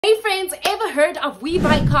Hey friends, ever heard of We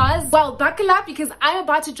Buy Cars? Well, buckle up because I'm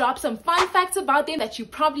about to drop some fun facts about them that you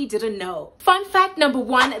probably didn't know. Fun fact number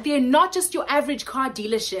one, they're not just your average car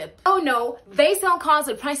dealership. Oh no, they sell cars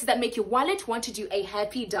at prices that make your wallet want to do a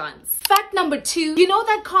happy dance. Fact number two, you know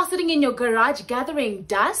that car sitting in your garage gathering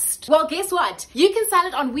dust? Well, guess what? You can sell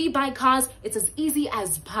it on We Buy Cars. It's as easy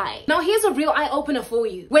as pie. Now here's a real eye-opener for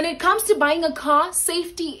you. When it comes to buying a car,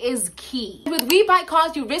 safety is key. With We Buy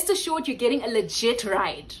Cars, you rest assured you're getting a legit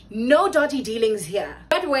ride. No dodgy dealings here.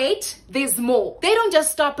 But wait, there's more. They don't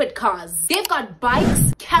just stop at cars. They've got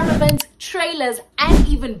bikes, caravans, trailers, and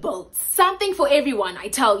even boats. Something for everyone, I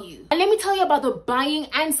tell you. And let me tell you about the buying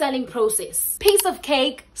and selling process. Piece of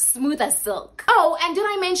cake, smooth as silk. Oh, and did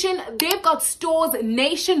I mention they've got stores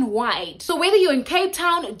nationwide. So whether you're in Cape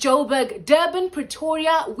Town, Joburg, Durban,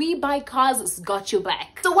 Pretoria, We Buy Cars has got your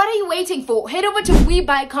back. So what are you waiting for? Head over to We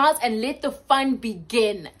Buy Cars and let the fun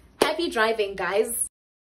begin. Happy driving, guys.